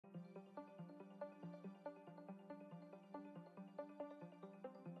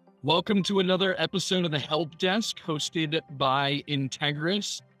Welcome to another episode of the Helpdesk hosted by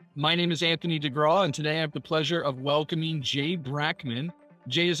Integris. My name is Anthony DeGraw, and today I have the pleasure of welcoming Jay Brackman.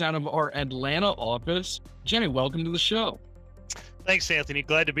 Jay is out of our Atlanta office. Jay, welcome to the show. Thanks, Anthony.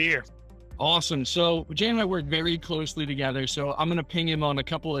 Glad to be here. Awesome. So Jay and I work very closely together, so I'm going to ping him on a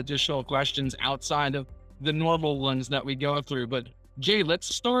couple additional questions outside of the normal ones that we go through. But Jay,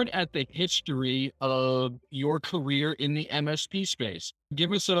 let's start at the history of your career in the MSP space.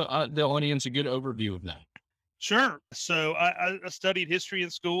 Give us the audience a good overview of that. Sure. So I studied history in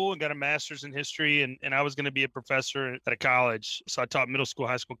school and got a master's in history, and I was going to be a professor at a college. So I taught middle school,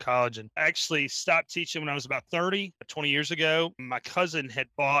 high school, college, and I actually stopped teaching when I was about 20 years ago. My cousin had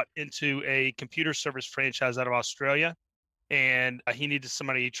bought into a computer service franchise out of Australia, and he needed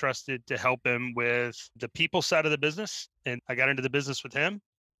somebody he trusted to help him with the people side of the business. And I got into the business with him.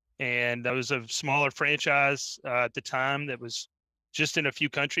 And that was a smaller franchise at the time that was just in a few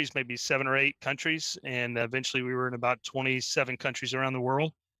countries, maybe 7 or 8 countries. And eventually we were in about 27 countries around the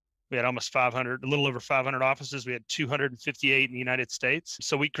world. We had almost 500, a little over 500 offices. We had 258 in the United States.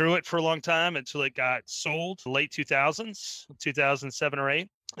 So we grew it for a long time until it got sold late 2000s, 2007 or 8.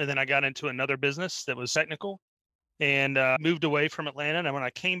 And then I got into another business that was technical and moved away from Atlanta. And when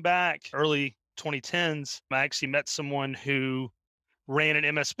I came back early 2010s, I actually met someone who ran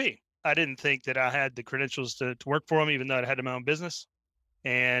an MSP. I didn't think that I had the credentials to work for them, even though I had my own business.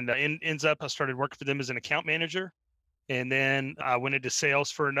 And ends up, I started working for them as an account manager. And then I went into sales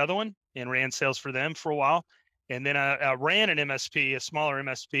for another one and ran sales for them for a while. And then I ran an MSP, a smaller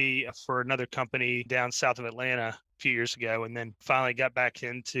MSP for another company down south of Atlanta a few years ago. And then finally got back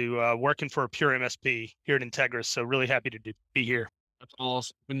into working for a pure MSP here at Integris. So really happy to be here. That's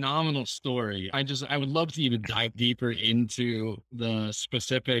awesome. Phenomenal story. I would love to even dive deeper into the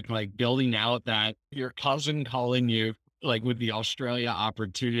specific, like building out that your cousin calling you, like with the Australia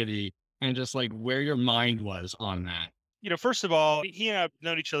opportunity, and just like where your mind was on that. You know, first of all, he and I have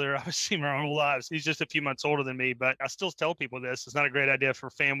known each other obviously our whole lives. He's just a few months older than me, but I still tell people this. It's not a great idea for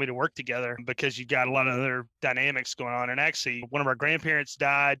family to work together because you got a lot of other dynamics going on. And actually, one of our grandparents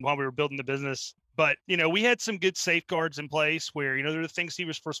died while we were building the business. But, you know, we had some good safeguards in place where, you know, there were things he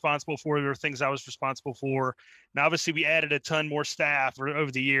was responsible for. There were things I was responsible for. And obviously we added a ton more staff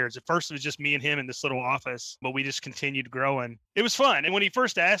over the years. At first it was just me and him in this little office, but we just continued growing. It was fun. And when he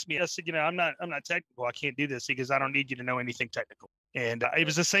first asked me, I said, you know, I'm not technical. I can't do this because I don't need you to know anything technical. And it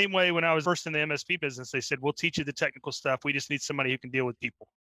was the same way when I was first in the MSP business. They said, we'll teach you the technical stuff. We just need somebody who can deal with people.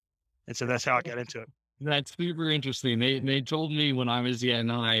 And so that's how I got into it. That's super interesting. They told me when I was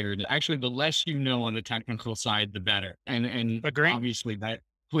hired, actually, the less you know on the technical side, the better. And Agreed. Obviously that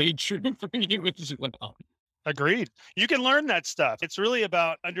played true for you as well. Agreed. You can learn that stuff. It's really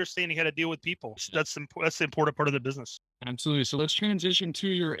about understanding how to deal with people. That's the important part of the business. Absolutely. So let's transition to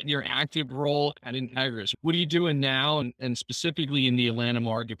your active role at Integris. What are you doing now, and specifically in the Atlanta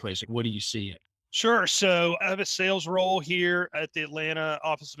marketplace? What do you see? Sure. So I have a sales role here at the Atlanta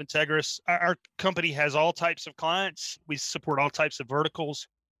office of Integris. Our company has all types of clients. We support all types of verticals.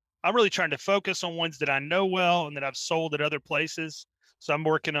 I'm really trying to focus on ones that I know well and that I've sold at other places. So I'm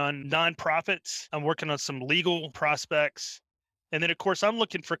working on nonprofits. I'm working on some legal prospects. And then, of course, I'm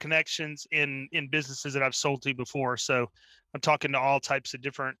looking for connections in businesses that I've sold to before. So I'm talking to all types of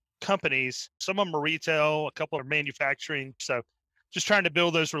different companies. Some of them are retail, a couple are manufacturing. So just trying to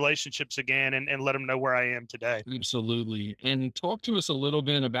build those relationships again and let them know where I am today. Absolutely. And talk to us a little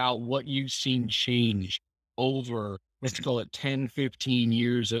bit about what you've seen change over, let's call it 10, 15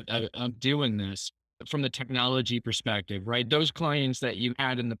 years of doing this from the technology perspective, right? Those clients that you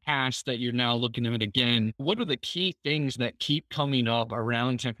had in the past that you're now looking at again, what are the key things that keep coming up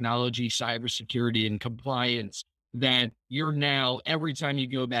around technology, cybersecurity, and compliance that you're now, every time you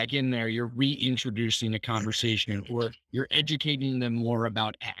go back in there, you're reintroducing a conversation or you're educating them more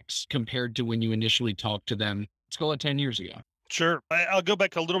about X compared to when you initially talked to them, let's call it 10 years ago? Sure. I'll go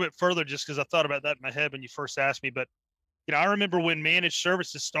back a little bit further just because I thought about that in my head when you first asked me. But, you know, I remember when managed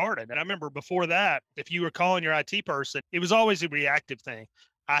services started. And I remember before that, if you were calling your IT person, it was always a reactive thing.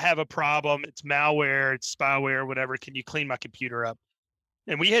 I have a problem. It's malware, it's spyware, whatever. Can you clean my computer up?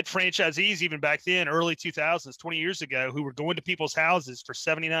 And we had franchisees even back then, early 2000s, 20 years ago, who were going to people's houses for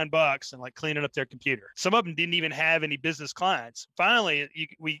 $79 and like cleaning up their computer. Some of them didn't even have any business clients. Finally,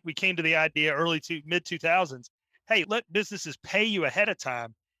 we came to the idea mid 2000s, hey, let businesses pay you ahead of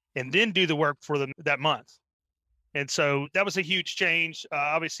time and then do the work for them that month. And so that was a huge change.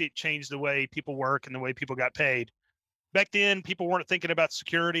 Obviously, it changed the way people work and the way people got paid. Back then, people weren't thinking about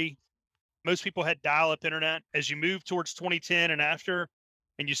security. Most people had dial-up internet. As you move towards 2010 and after,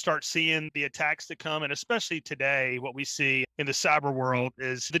 and you start seeing the attacks that come. And especially today, what we see in the cyber world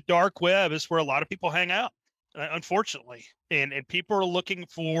is the dark web is where a lot of people hang out, unfortunately. And people are looking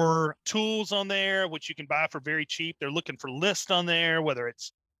for tools on there, which you can buy for very cheap. They're looking for lists on there, whether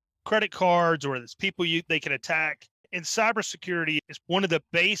it's credit cards or it's people they can attack. And cybersecurity is one of the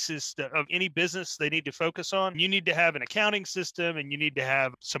bases of any business they need to focus on. You need to have an accounting system and you need to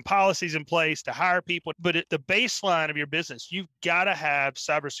have some policies in place to hire people. But at the baseline of your business, you've got to have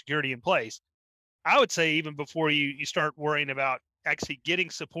cybersecurity in place. I would say even before you start worrying about actually getting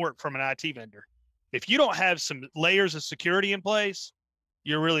support from an IT vendor. If you don't have some layers of security in place,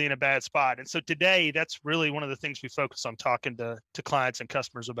 you're really in a bad spot. And so today, that's really one of the things we focus on talking to clients and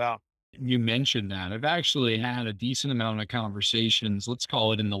customers about. You mentioned that. I've actually had a decent amount of conversations, let's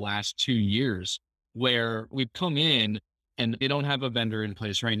call it in the last 2 years, where we've come in and they don't have a vendor in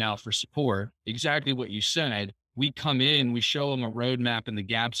place right now for support. Exactly what you said. We come in, we show them a roadmap and the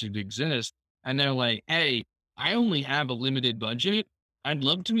gaps that exist. And they're like, hey, I only have a limited budget. I'd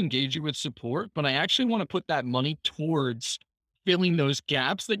love to engage you with support, but I actually want to put that money towards filling those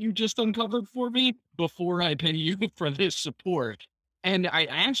gaps that you just uncovered for me before I pay you for this support. And I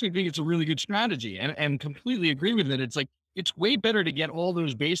actually think it's a really good strategy and completely agree with it. It's like, it's way better to get all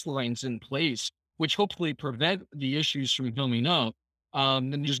those baselines in place, which hopefully prevent the issues from coming up,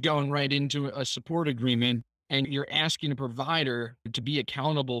 than just going right into a support agreement and you're asking a provider to be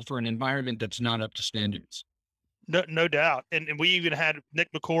accountable for an environment that's not up to standards. No doubt. And we even had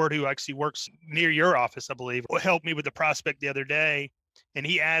Nick McCord, who actually works near your office, I believe, helped me with the prospect the other day. And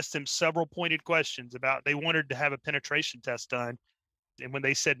he asked him several pointed questions about, they wanted to have a penetration test done. And when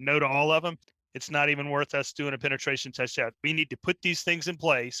they said no to all of them, it's not even worth us doing a penetration test yet. We need to put these things in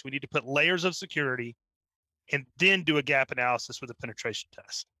place. We need to put layers of security and then do a gap analysis with a penetration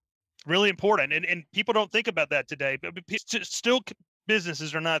test. Really important. And people don't think about that today, but still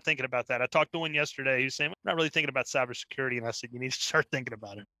businesses are not thinking about that. I talked to one yesterday who's saying, we're not really thinking about cybersecurity. And I said, you need to start thinking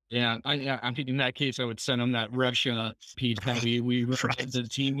about it. Yeah, I think in that case, I would send them that Russia piece that we Right. the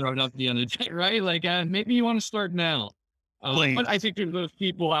team wrote up the other day, right? Like, maybe you want to start now. Please. But I think there's those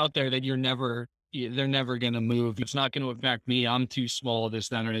people out there that they're never going to move. It's not going to affect me. I'm too small, this,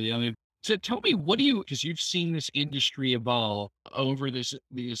 that, or the other. So tell me, because you've seen this industry evolve over this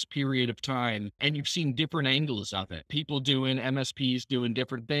period of time and you've seen different angles of it. People doing MSPs, doing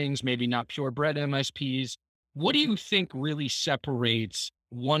different things, maybe not purebred MSPs. What do you think really separates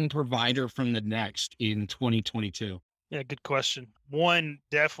one provider from the next in 2022? Yeah, good question. One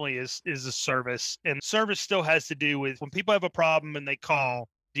definitely is the service. And service still has to do with when people have a problem and they call,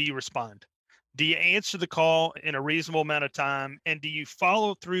 do you respond? Do you answer the call in a reasonable amount of time? And do you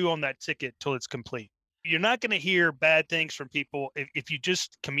follow through on that ticket till it's complete? You're not going to hear bad things from people if you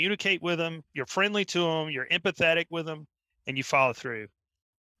just communicate with them, you're friendly to them, you're empathetic with them, and you follow through.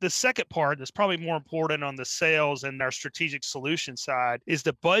 The second part that's probably more important on the sales and our strategic solution side is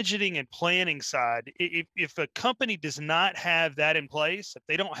the budgeting and planning side. If a company does not have that in place, if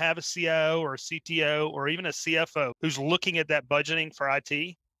they don't have a CIO or a CTO or even a CFO who's looking at that budgeting for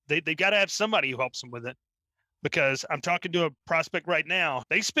IT, they've got to have somebody who helps them with it. Because I'm talking to a prospect right now,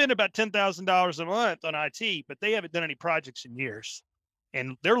 they spend about $10,000 a month on IT, but they haven't done any projects in years.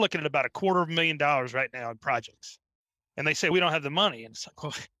 And they're looking at about $250,000 right now in projects. And they say, we don't have the money. And it's like,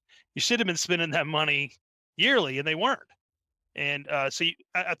 well, you should have been spending that money yearly, and they weren't. And I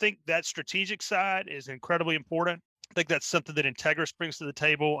think that strategic side is incredibly important. I think that's something that Integris brings to the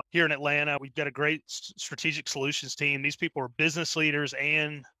table. Here in Atlanta, we've got a great strategic solutions team. These people are business leaders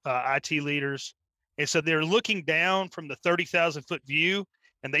and IT leaders. And so they're looking down from the 30,000-foot view,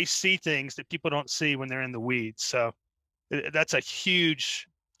 and they see things that people don't see when they're in the weeds. So that's a huge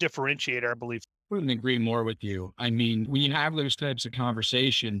differentiator, I believe. Couldn't agree more with you. I mean, when you have those types of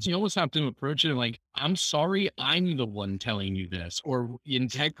conversations, you almost have to approach it like, I'm sorry, I'm the one telling you this, or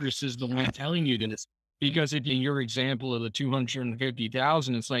Integris is the one telling you this. Because if in your example of the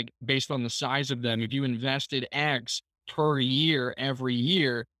 250,000, it's like based on the size of them, if you invested X per year, every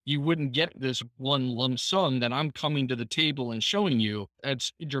year, you wouldn't get this one lump sum that I'm coming to the table and showing you.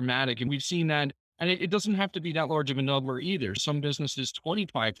 That's dramatic. And we've seen that. And it doesn't have to be that large of a number either. Some businesses,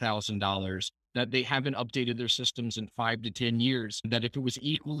 $25,000 that they haven't updated their systems in 5 to 10 years, that if it was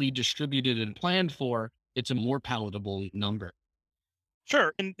equally distributed and planned for, it's a more palatable number.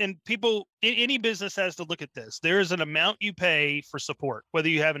 Sure. And people, any business has to look at this. There is an amount you pay for support, whether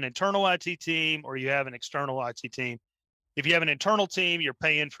you have an internal IT team or you have an external IT team. If you have an internal team, you're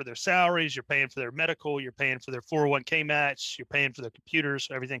paying for their salaries, you're paying for their medical, you're paying for their 401k match, you're paying for their computers,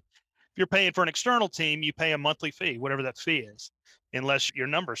 everything. If you're paying for an external team, you pay a monthly fee, whatever that fee is, unless your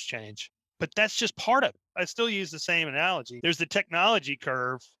numbers change. but that's just part of it. I still use the same analogy. There's the technology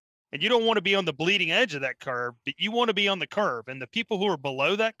curve, and you don't want to be on the bleeding edge of that curve, but you want to be on the curve. And the people who are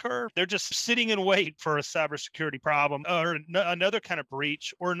below that curve, they're just sitting in wait for a cybersecurity problem or another kind of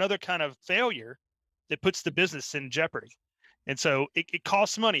breach or another kind of failure that puts the business in jeopardy. And so it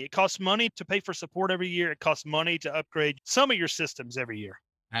costs money. It costs money to pay for support every year. It costs money to upgrade some of your systems every year.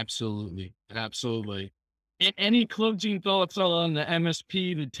 Absolutely. Absolutely. Any closing thoughts on the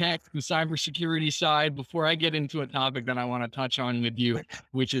MSP, the tech, the cybersecurity side before I get into a topic that I want to touch on with you,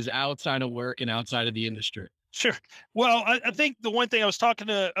 which is outside of work and outside of the industry? Sure. Well, I think the one thing, I was talking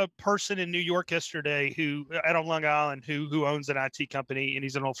to a person in New York yesterday who out on Long Island who owns an IT company, and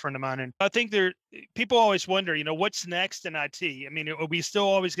he's an old friend of mine. And I think people always wonder, what's next in IT? I mean, are we still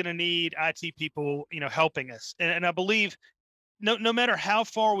always going to need IT people, helping us? And I believe no matter how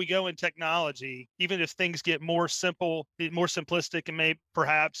far we go in technology, even if things get more simple, more simplistic, and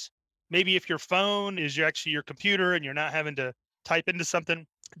maybe if your phone is actually your computer and you're not having to type into something,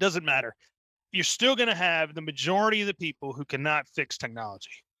 it doesn't matter. You're still going to have the majority of the people who cannot fix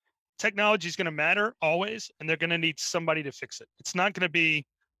technology. Technology is going to matter always, and they're going to need somebody to fix it. It's not going to be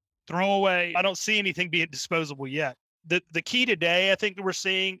throwaway. I don't see anything being disposable yet. The key today, I think, that we're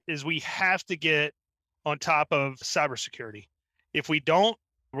seeing is we have to get on top of cybersecurity. If we don't,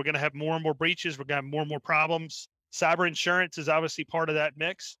 we're going to have more and more breaches. We're going to have more and more problems. Cyber insurance is obviously part of that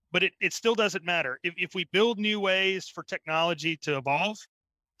mix, but it still doesn't matter. If we build new ways for technology to evolve,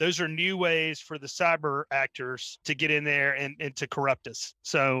 those are new ways for the cyber actors to get in there and to corrupt us.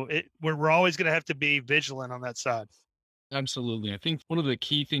 So we're always going to have to be vigilant on that side. Absolutely. I think one of the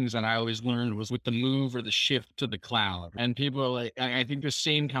key things that I always learned was with the move or the shift to the cloud. And people are like, I think the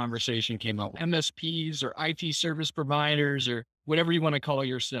same conversation came up. MSPs or IT service providers or whatever you want to call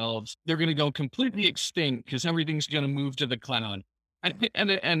yourselves, they're going to go completely extinct because everything's going to move to the cloud.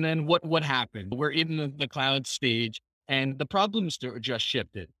 And then what happened? We're in the cloud stage, and the problems just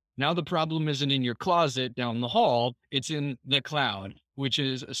shifted. Now the problem isn't in your closet down the hall, it's in the cloud, which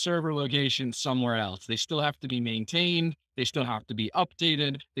is a server location somewhere else. They still have to be maintained. They still have to be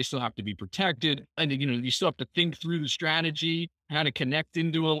updated. They still have to be protected. And, you still have to think through the strategy, how to connect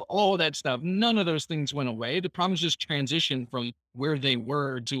into them, all that stuff. None of those things went away. The problems just transitioned from where they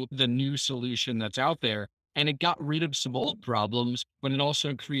were to the new solution that's out there. And it got rid of some old problems, but it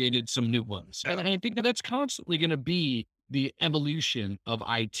also created some new ones. And I think that's constantly going to be the evolution of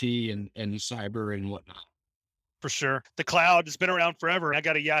IT and cyber and whatnot. For sure. The cloud has been around forever. I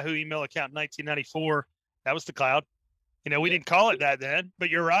got a Yahoo email account in 1994. That was the cloud. We didn't call it that then,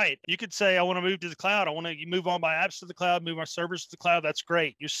 but you're right. You could say, I want to move to the cloud. I want to move all my apps to the cloud, move our servers to the cloud. That's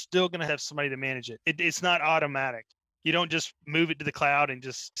great. You're still going to have somebody to manage it. It's not automatic. You don't just move it to the cloud and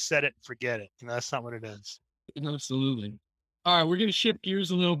just set it and forget it. That's not what it is. Absolutely. All right. We're going to shift gears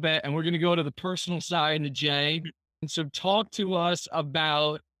a little bit, and we're going to go to the personal side of Jay. And so talk to us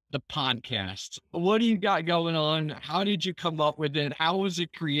about the podcast. What do you got going on? How did you come up with it? How was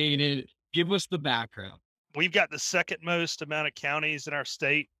it created? Give us the background. We've got the second most amount of counties in our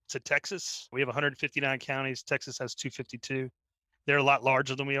state to Texas. We have 159 counties. Texas has 252. They're a lot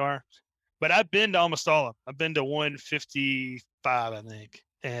larger than we are. But I've been to almost all of them. I've been to 155, I think,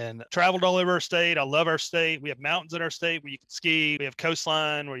 and traveled all over our state. I love our state. We have mountains in our state where you can ski. We have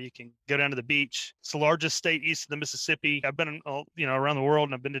coastline where you can go down to the beach. It's the largest state east of the Mississippi. I've been, around the world,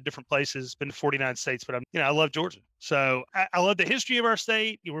 and I've been to different places, been to 49 states, but I love Georgia. So I love the history of our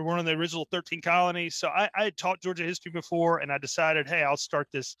state. We're one of the original 13 colonies. So I had taught Georgia history before, and I decided, hey, I'll start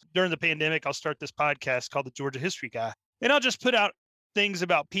this during the pandemic. I'll start this podcast called the Georgia History Guy. And I'll just put out things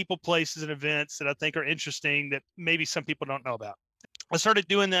about people, places, and events that I think are interesting that maybe some people don't know about. I started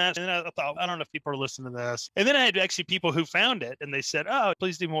doing that, and then I thought, I don't know if people are listening to this. And then I had actually people who found it, and they said, oh,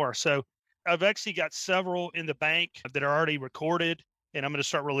 please do more. So I've actually got several in the bank that are already recorded, and I'm going to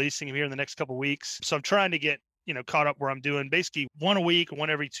start releasing them here in the next couple of weeks. So I'm trying to get, caught up where I'm doing basically one a week, one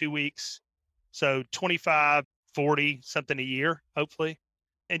every 2 weeks. So 25, 40, something a year, hopefully.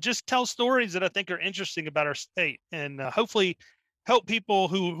 And just tell stories that I think are interesting about our state, and hopefully help people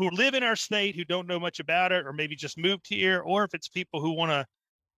who live in our state who don't know much about it, or maybe just moved here, or if it's people who want to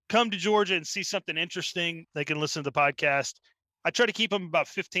come to Georgia and see something interesting, they can listen to the podcast. I try to keep them about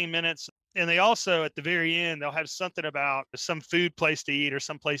 15 minutes. And they also, at the very end, they'll have something about some food place to eat or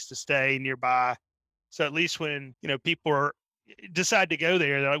some place to stay nearby. So at least when, people decide to go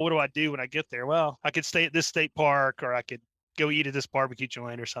there, they're like, what do I do when I get there? Well, I could stay at this state park, or I could go eat at this barbecue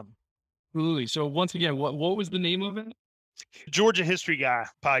joint or something. Absolutely. So once again, what was the name of it? Georgia History Guy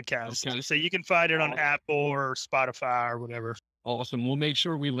podcast. Okay. So you can find it on Apple or Spotify or whatever. Awesome. We'll make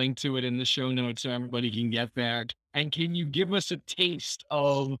sure we link to it in the show notes so everybody can get that. And can you give us a taste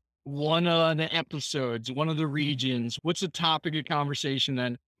of one of the episodes, one of the regions, what's a topic of conversation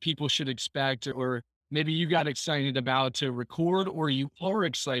that people should expect, or maybe you got excited about to record, or you are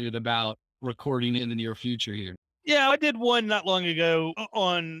excited about recording in the near future here? Yeah, I did one not long ago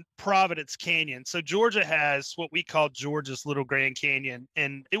on Providence Canyon. So Georgia has what we call Georgia's Little Grand Canyon,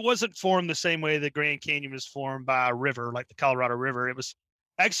 and it wasn't formed the same way the Grand Canyon was formed by a river like the Colorado River. It was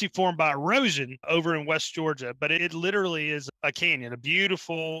actually formed by erosion over in West Georgia, but it literally is a canyon, a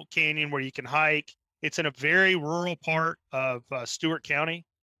beautiful canyon where you can hike. It's in a very rural part of Stewart County,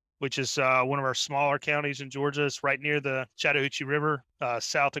 which is one of our smaller counties in Georgia. It's right near the Chattahoochee River,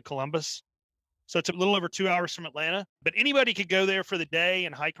 south of Columbus. So it's a little over 2 hours from Atlanta, but anybody could go there for the day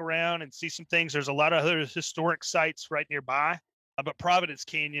and hike around and see some things. There's a lot of other historic sites right nearby, but Providence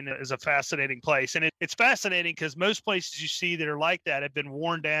Canyon is a fascinating place. And it's fascinating because most places you see that are like that have been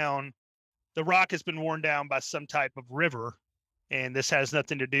worn down. The rock has been worn down by some type of river, and this has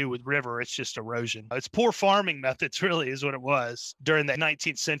nothing to do with river. It's just erosion. It's poor farming methods, really, is what it was during the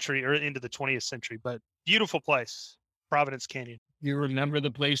 19th century or into the 20th century, but beautiful place, Providence Canyon. You remember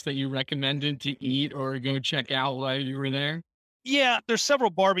the place that you recommended to eat or go check out while you were there? Yeah, there's several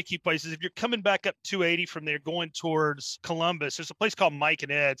barbecue places. If you're coming back up 280 from there, going towards Columbus, there's a place called Mike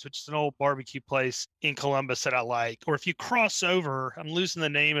and Ed's, which is an old barbecue place in Columbus that I like. Or if you cross over, I'm losing the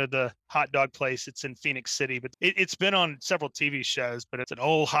name of the hot dog place. It's in Phoenix City, but it's been on several TV shows, but it's an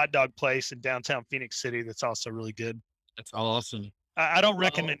old hot dog place in downtown Phoenix City that's also really good. That's awesome. I don't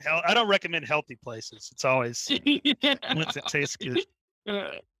recommend I don't recommend healthy places. It's always once it tastes good.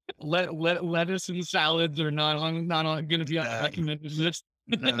 Lettuce and salads are not on going to be on the recommended list.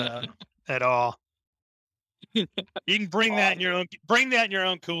 No, at all. You can bring that in your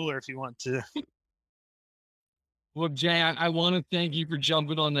own cooler if you want to. Well, Jay, I want to thank you for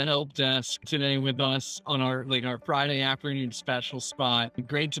jumping on the help desk today with us on our Friday afternoon special spot.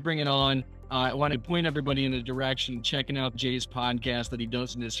 Great to bring it on. I want to point everybody in the direction checking out Jay's podcast that he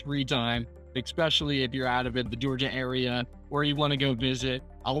does in his free time, especially if you're out of the Georgia area or you want to go visit.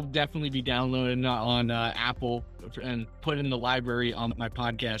 I'll definitely be downloading on Apple and put in the library on my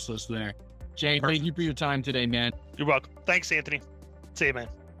podcast list there. Jay, Thank you for your time today, man. You're welcome. Thanks, Anthony. See you, man.